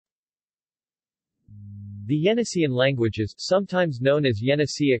The Yeniseian languages, sometimes known as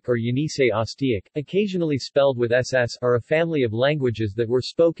Yeniseic or Yenisei-Osteic, occasionally spelled with SS, are a family of languages that were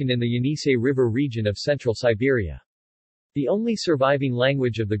spoken in the Yenisei River region of central Siberia. The only surviving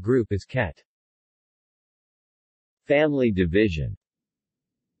language of the group is Ket. Family division.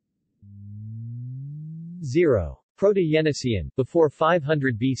 0. Proto-Yeniseian, before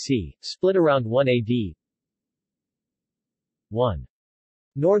 500 BC, split around 1 AD. 1.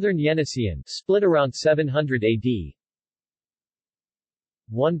 Northern Yeniseian, split around 700 AD.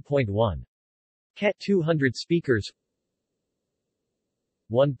 1.1. Ket 200 speakers.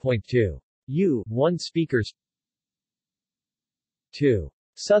 1.2. U 1 speakers. 2.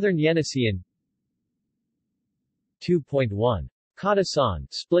 Southern Yeniseian. 2.1. Katasan,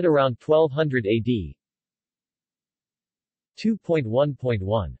 split around 1200 AD.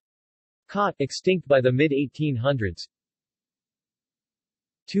 2.1.1. Kot, extinct by the mid-1800s.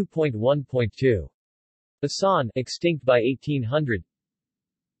 2.1.2. Basan, extinct by 1800.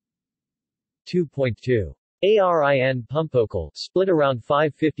 2.2. Arin Pumpokal, split around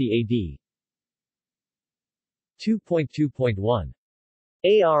 550 AD. 2.2.1.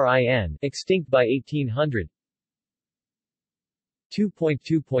 Arin, extinct by 1800.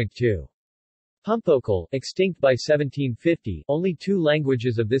 2.2.2. Pumpokal, extinct by 1750. Only two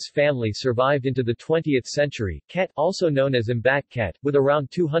languages of this family survived into the 20th century, Ket, also known as Mbak Ket, with around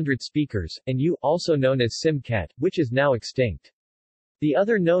 200 speakers, and U, also known as Sim Ket, which is now extinct. The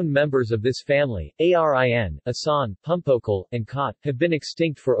other known members of this family, Arin, Asan, Pumpokal, and Kot, have been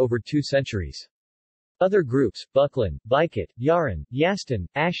extinct for over 2 centuries. Other groups, Buklan, Bikit, Yaran, Yastan,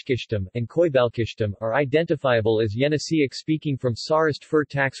 Ashkishtam, and Koibalkishtam, are identifiable as Yeniseic speaking from Tsarist fur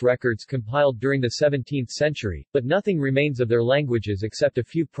tax records compiled during the 17th century, but nothing remains of their languages except a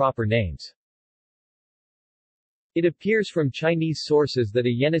few proper names. It appears from Chinese sources that a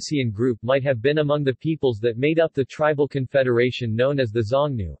Yeniseian group might have been among the peoples that made up the tribal confederation known as the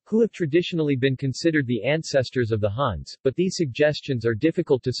Xiongnu, who have traditionally been considered the ancestors of the Huns, but these suggestions are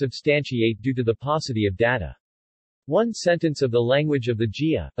difficult to substantiate due to the paucity of data. One sentence of the language of the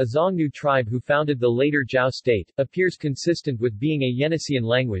Jia, a Xiongnu tribe who founded the later Zhao state, appears consistent with being a Yeniseian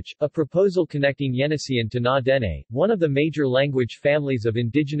language. A proposal connecting Yeniseian to Na-Dene, one of the major language families of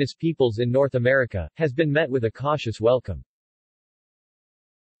indigenous peoples in North America, has been met with a cautious welcome.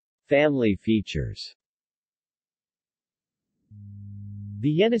 Family features.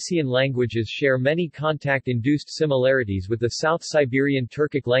 The Yeniseian languages share many contact-induced similarities with the South Siberian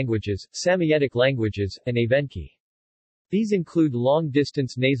Turkic languages, Samoyedic languages, and Evenki. These include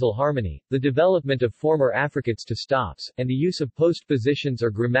long-distance nasal harmony, the development of former affricates to stops, and the use of postpositions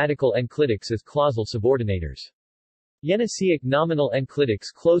or grammatical enclitics as clausal subordinators. Yeniseic nominal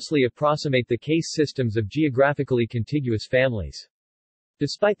enclitics closely approximate the case systems of geographically contiguous families.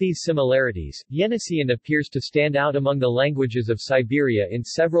 Despite these similarities, Yeniseian appears to stand out among the languages of Siberia in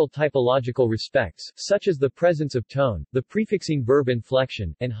several typological respects, such as the presence of tone, the prefixing verb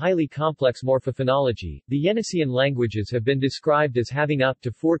inflection, and highly complex morphophonology. The Yeniseian languages have been described as having up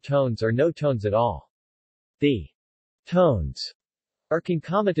to 4 tones or no tones at all. The tones are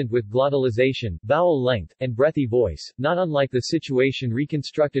concomitant with glottalization, vowel length, and breathy voice, not unlike the situation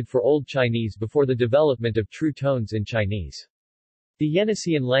reconstructed for Old Chinese before the development of true tones in Chinese. The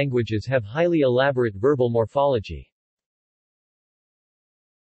Yeniseian languages have highly elaborate verbal morphology.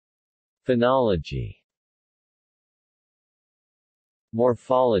 Phonology.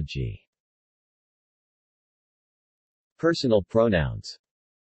 Morphology. Personal pronouns.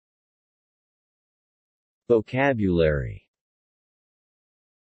 Vocabulary.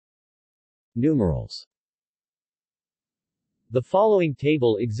 Numerals. The following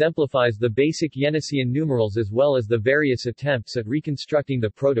table exemplifies the basic Yeniseian numerals as well as the various attempts at reconstructing the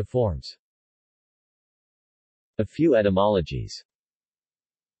proto-forms. A few etymologies.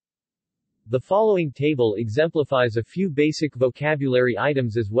 The following table exemplifies a few basic vocabulary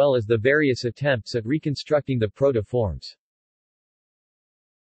items as well as the various attempts at reconstructing the proto-forms.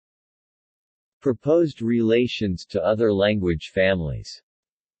 Proposed relations to other language families.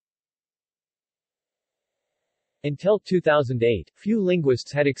 Until 2008, few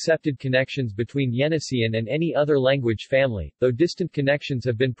linguists had accepted connections between Yeniseian and any other language family, though distant connections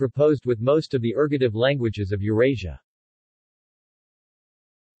have been proposed with most of the ergative languages of Eurasia.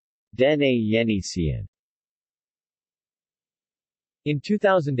 Dene Yeniseian. In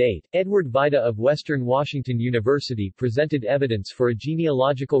 2008, Edward Vida of Western Washington University presented evidence for a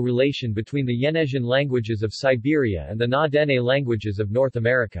genealogical relation between the Yeniseian languages of Siberia and the Na-Dene languages of North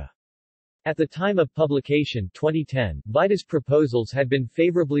America. At the time of publication 2010, Vida's proposals had been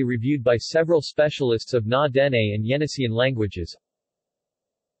favorably reviewed by several specialists of Na-Dene and Yeniseian languages,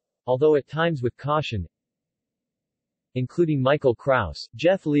 although at times with caution. including Michael Krauss,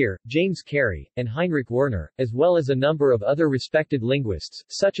 Jeff Lear, James Carey, and Heinrich Werner, as well as a number of other respected linguists,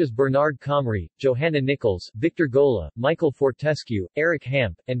 such as Bernard Comrie, Johanna Nichols, Victor Gola, Michael Fortescue, Eric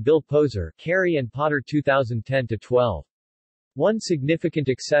Hamp, and Bill Poser, Carey and Potter 2010-12. One significant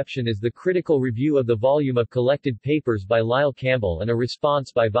exception is the critical review of the volume of collected papers by Lyle Campbell and a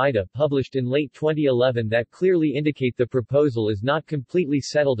response by Vida published in late 2011 that clearly indicate the proposal is not completely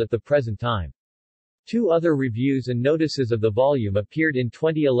settled at the present time. Two other reviews and notices of the volume appeared in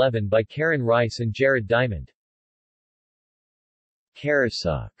 2011 by Karen Rice and Jared Diamond.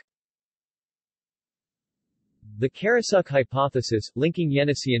 Karasuk. The Karasuk hypothesis, linking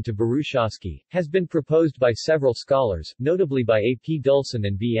Yeniseian to Berushevsky, has been proposed by several scholars, notably by A. P. Dulson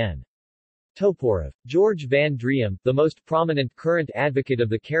and B. N. Toporov. George Van Driem, the most prominent current advocate of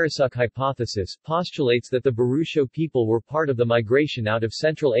the Karasuk hypothesis, postulates that the Barusho people were part of the migration out of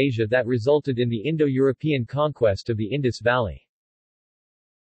Central Asia that resulted in the Indo-European conquest of the Indus Valley.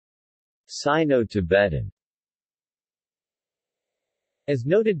 Sino-Tibetan. As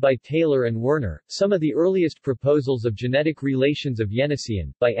noted by Taylor and Werner, some of the earliest proposals of genetic relations of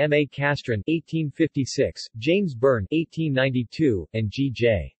Yeniseian, by M. A. Castron 1856, James Byrne 1892, and G.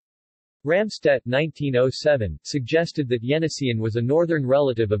 J. Ramstedt 1907, suggested that Yeniseian was a northern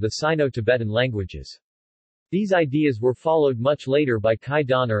relative of the Sino-Tibetan languages. These ideas were followed much later by Kai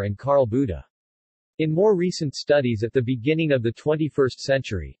Donner and Karl Buddha. In more recent studies at the beginning of the 21st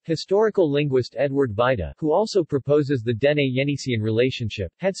century, historical linguist Edward Vida, who also proposes the Dene-Yeniseian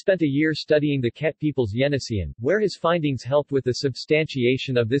relationship, had spent a year studying the Ket peoples Yeniseian, where his findings helped with the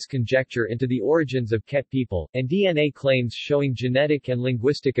substantiation of this conjecture into the origins of Ket people, and DNA claims showing genetic and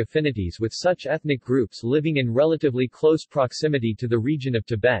linguistic affinities with such ethnic groups living in relatively close proximity to the region of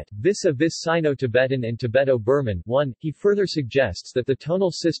Tibet, vis-a-vis Sino-Tibetan and Tibeto-Burman. 1. He further suggests that the tonal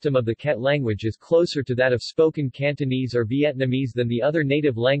system of the Ket language is closer to that of spoken Cantonese or Vietnamese than the other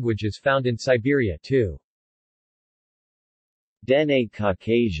native languages found in Siberia. 2.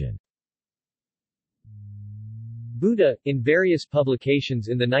 Dene-Caucasian. Buddha, in various publications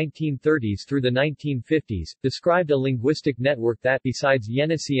in the 1930s through the 1950s, described a linguistic network that, besides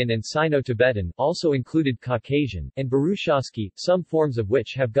Yeniseian and Sino-Tibetan, also included Caucasian, and Berushevsky, some forms of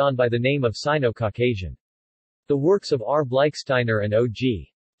which have gone by the name of Sino-Caucasian. The works of R. Bleichsteiner and O. G.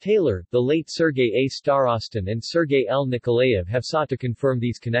 Taylor, the late Sergei A. Starostin and Sergei L. Nikolaev have sought to confirm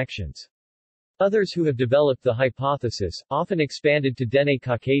these connections. Others who have developed the hypothesis, often expanded to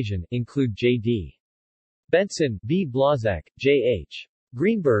Dene-Caucasian, include J.D. Benson, B. Blazak, J.H.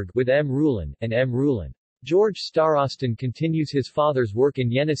 Greenberg, with M. Rulin, and M. Rulin. George Starostin continues his father's work in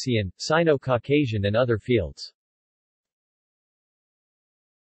Yeniseian, Sino-Caucasian and other fields.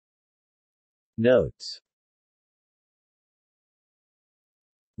 Notes.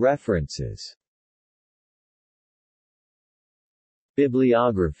 References.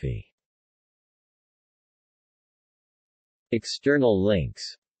 Bibliography. External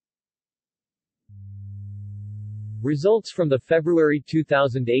links. Results from the February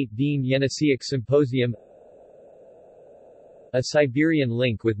 2008 Dene-Yeniseic Symposium. A Siberian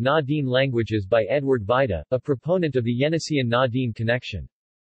Link with Na-Dene Languages by Edward Vida, a proponent of the Yeniseian Na-Dene connection.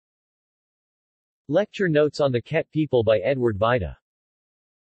 Lecture notes on the Ket people by Edward Vida.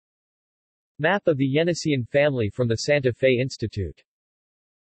 Map of the Yeniseian family from the Santa Fe Institute.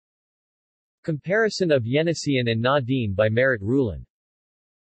 Comparison of Yeniseian and Na-Dene by Merit Rulin.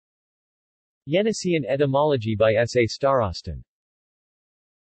 Yeniseian etymology by S. A. Starostin.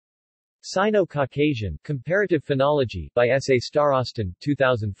 Sino-Caucasian, Comparative Phonology, by S. A. Starostin,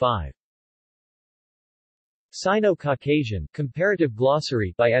 2005. Sino-Caucasian, Comparative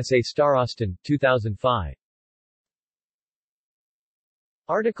Glossary, by S. A. Starostin, 2005.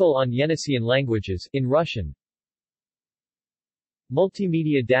 Article on Yeniseian languages, in Russian.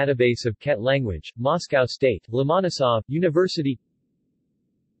 Multimedia Database of Ket Language, Moscow State, Lomonosov, University.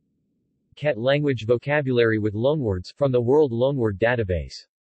 Ket Language Vocabulary with Loanwords, from the World Loanword Database.